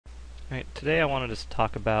Alright, today I wanted to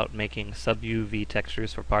talk about making SubUV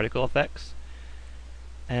textures for particle effects.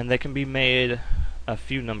 And they can be made a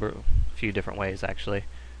few different ways actually.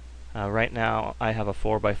 Right now I have a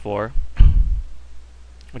 4x4,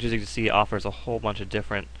 which as you can see offers a whole bunch of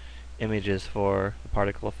different images for the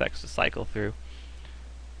particle effects to cycle through.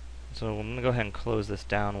 So I'm going to go ahead and close this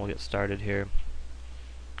down. We'll get started here.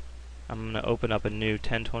 I'm going to open up a new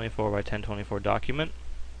 1024 by 1024 document.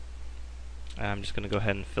 I'm just going to go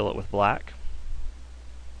ahead and fill it with black.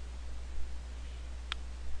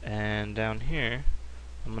 And down here,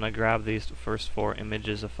 I'm going to grab these first 4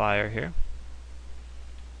 images of fire here.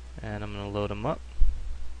 And I'm going to load them up.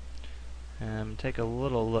 And take a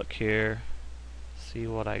little look here, see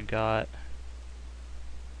what I got.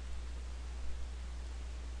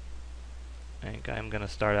 I think I'm going to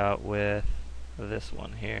start out with this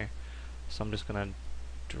one here. So I'm just going to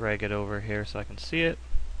drag it over here so I can see it.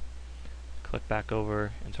 Click back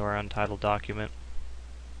over into our untitled document.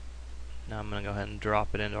 Now I'm going to go ahead and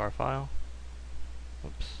drop it into our file.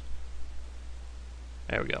 Oops.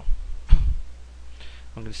 There we go.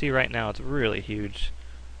 You can see right now it's really huge.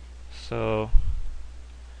 So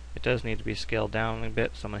it does need to be scaled down a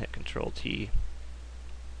bit, so I'm going to hit Control T.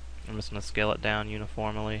 I'm just going to scale it down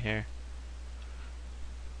uniformly here.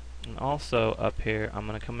 And also up here I'm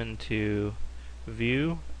going to come into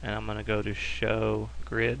View and I'm going to go to Show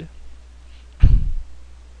Grid.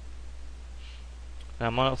 Now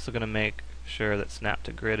I'm also going to make sure that Snap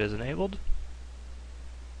to Grid is enabled.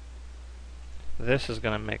 This is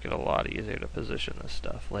going to make it a lot easier to position this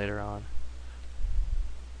stuff later on.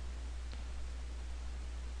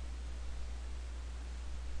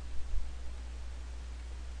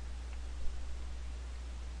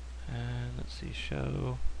 And let's see,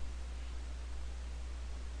 show.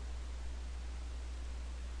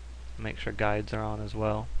 Make sure guides are on as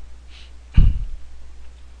well.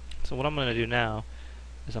 So what I'm going to do now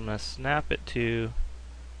is I'm going to snap it to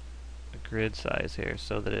a grid size here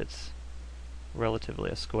so that it's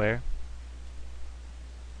relatively a square.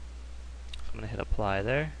 So I'm going to hit apply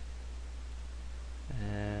there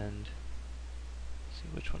and see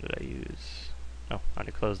which one did I use. Oh, I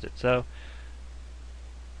already closed it. So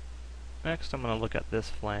next I'm going to look at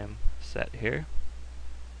this flame set here.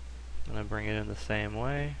 I'm going to bring it in the same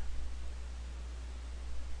way.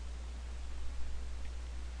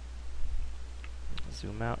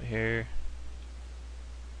 Zoom out here.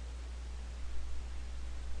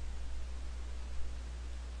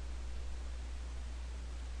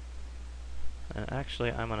 And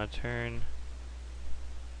actually I'm going to turn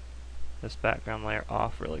this background layer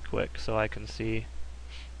off really quick so I can see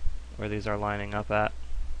where these are lining up at.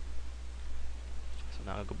 So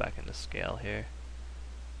now I'll go back into scale here.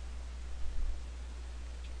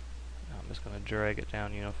 Now I'm just going to drag it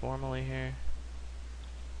down uniformly here.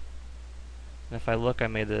 And if I look, I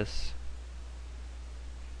made this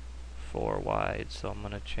 4 wide, so I'm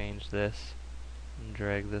going to change this and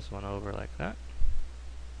drag this one over like that.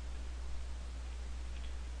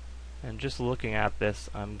 And just looking at this,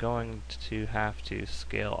 I'm going to have to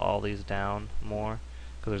scale all these down more,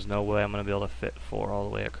 because there's no way I'm going to be able to fit 4 all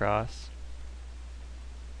the way across.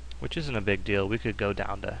 Which isn't a big deal. We could go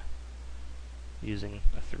down to using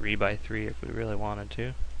a 3x3 if we really wanted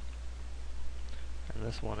to. And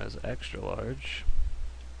this one is extra large.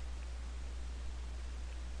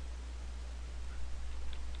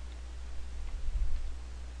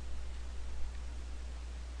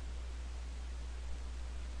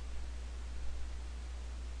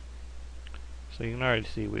 So you can already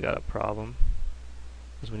see we got a problem,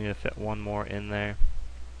 because we need to fit one more in there.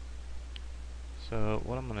 So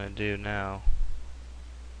what I'm going to do now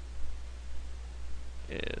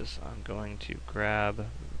is I'm going to grab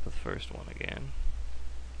the first one again.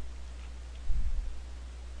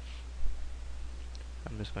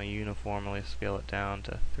 I'm just going to uniformly scale it down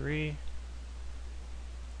to 3.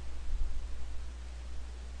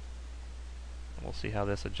 We'll see how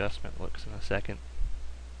this adjustment looks in a second.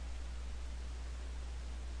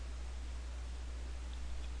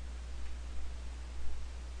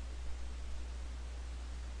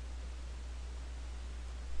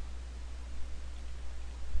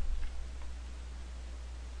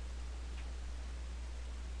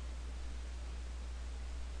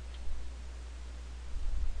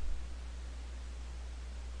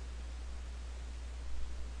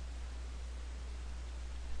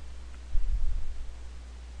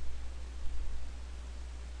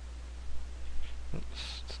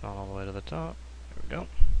 Oops, it's not all the way to the top. There we go.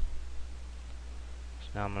 So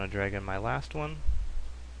now I'm going to drag in my last one.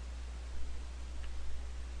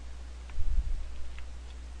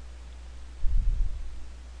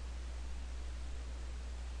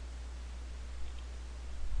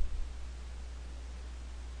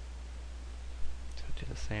 Do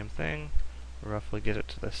the same thing, roughly get it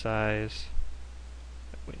to the size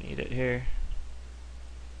that we need it here.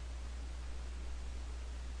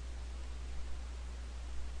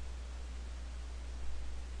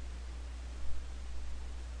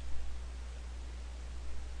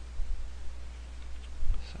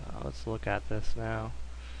 So let's look at this now.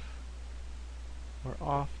 We're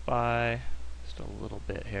off by just a little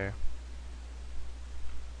bit here.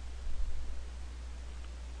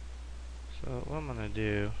 So what I'm going to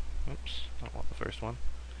do, oops, I don't want the first one.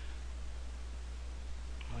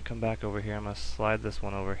 I'm going to come back over here, I'm going to slide this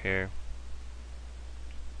one over here.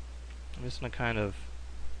 I'm just going to kind of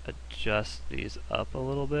adjust these up a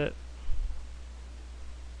little bit.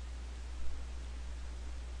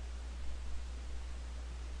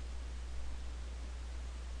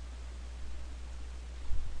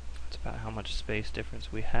 That's about how much space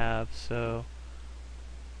difference we have, so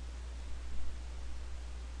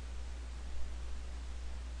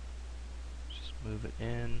just move it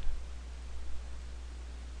in.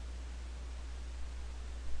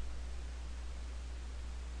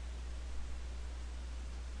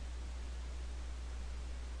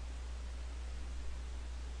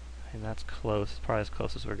 And that's close, probably as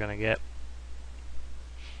close as we're going to get.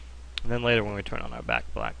 And then later when we turn on our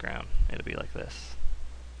background, it'll be like this.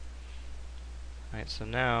 Alright, so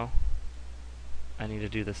now I need to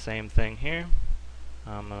do the same thing here.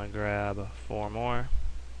 I'm going to grab 4 more,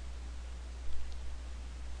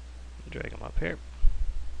 drag them up here.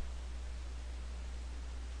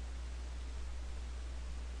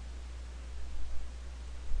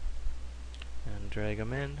 And drag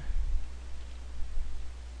them in.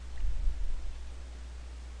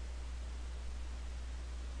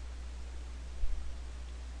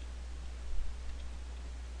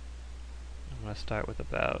 I'm going to start with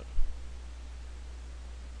about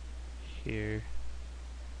here.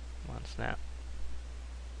 Come on, snap.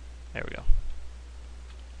 There we go.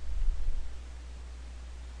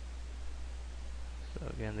 So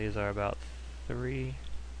again, these are about 3.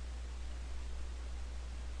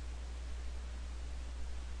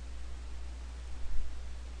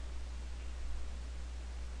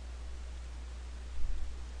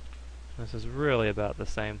 This is really about the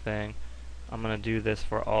same thing. I'm going to do this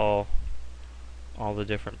for all the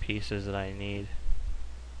different pieces that I need.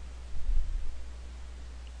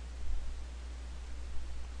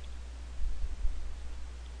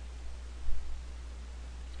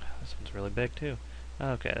 This one's really big too.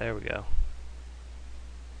 Okay, there we go.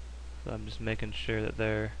 So I'm just making sure that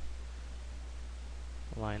they're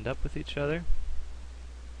lined up with each other.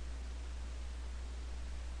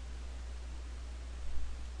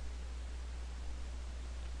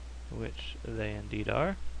 Which they indeed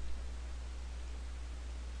are.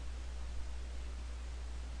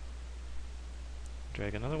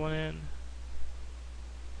 Drag another one in.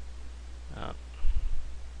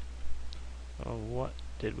 Oh, what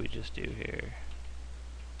did we just do here?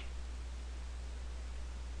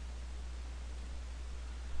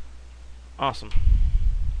 Awesome.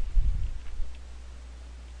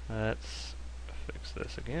 Let's fix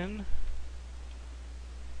this again.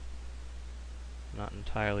 Not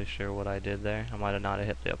entirely sure what I did there. I might have not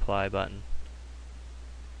hit the apply button.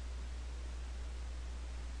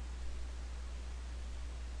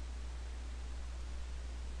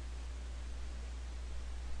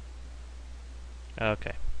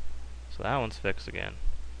 Okay, so that one's fixed again.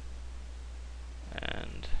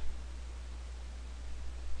 And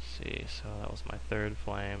see, so that was my third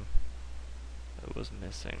flame that was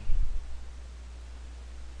missing.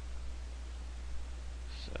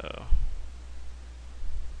 So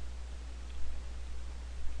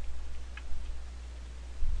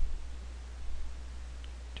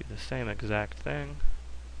do the same exact thing.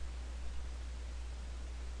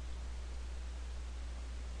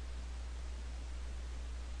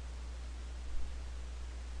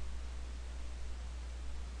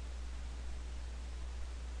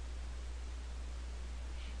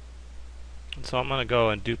 And so I'm going to go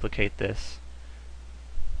and duplicate this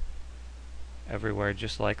everywhere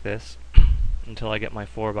just like this until I get my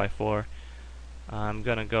 4x4. I'm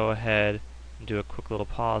going to go ahead and do a quick little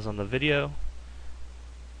pause on the video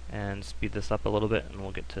and speed this up a little bit, and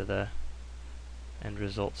we'll get to the end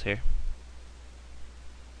results here.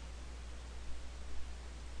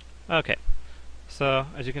 Okay, so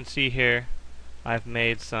as you can see here, I've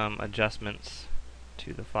made some adjustments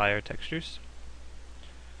to the fire textures.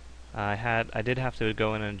 I did have to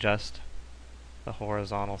go in and adjust the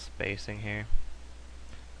horizontal spacing here.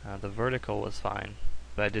 The vertical was fine,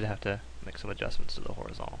 but I did have to make some adjustments to the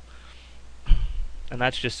horizontal. And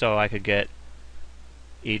that's just so I could get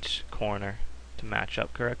each corner to match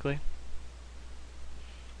up correctly.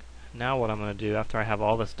 Now what I'm going to do after I have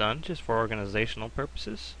all this done, just for organizational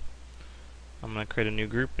purposes, I'm going to create a new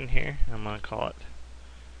group in here. I'm going to call it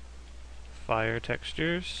Fire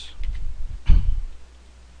Textures.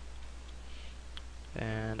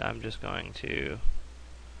 And I'm just going to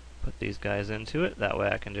put these guys into it. That way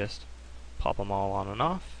I can just pop them all on and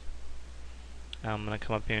off. I'm going to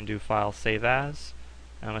come up here and do File Save As.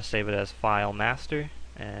 I'm going to save it as File Master,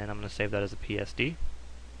 and I'm going to save that as a PSD.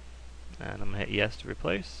 And I'm going to hit Yes to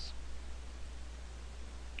replace,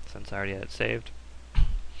 since I already had it saved.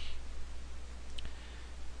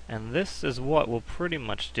 And this is what will pretty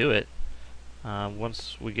much do it.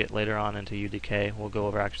 Once we get later on into UDK, we'll go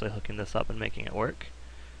over actually hooking this up and making it work.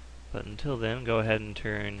 But until then, go ahead and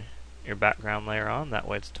turn your background layer on, that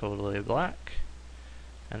way it's totally black.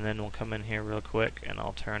 And then we'll come in here real quick and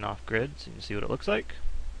I'll turn off grid so you can see what it looks like.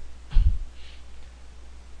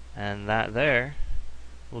 And that there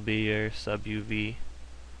will be your SubUV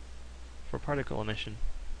for particle emission.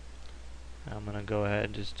 I'm going to go ahead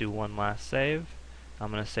and just do one last save.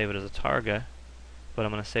 I'm going to save it as a targa, but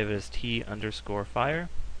I'm going to save it as T_fire.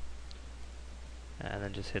 And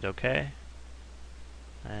then just hit OK.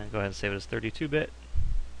 And go ahead and save it as 32-bit.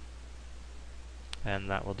 And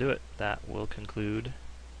that will do it. That will conclude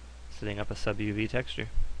setting up a SubUV texture.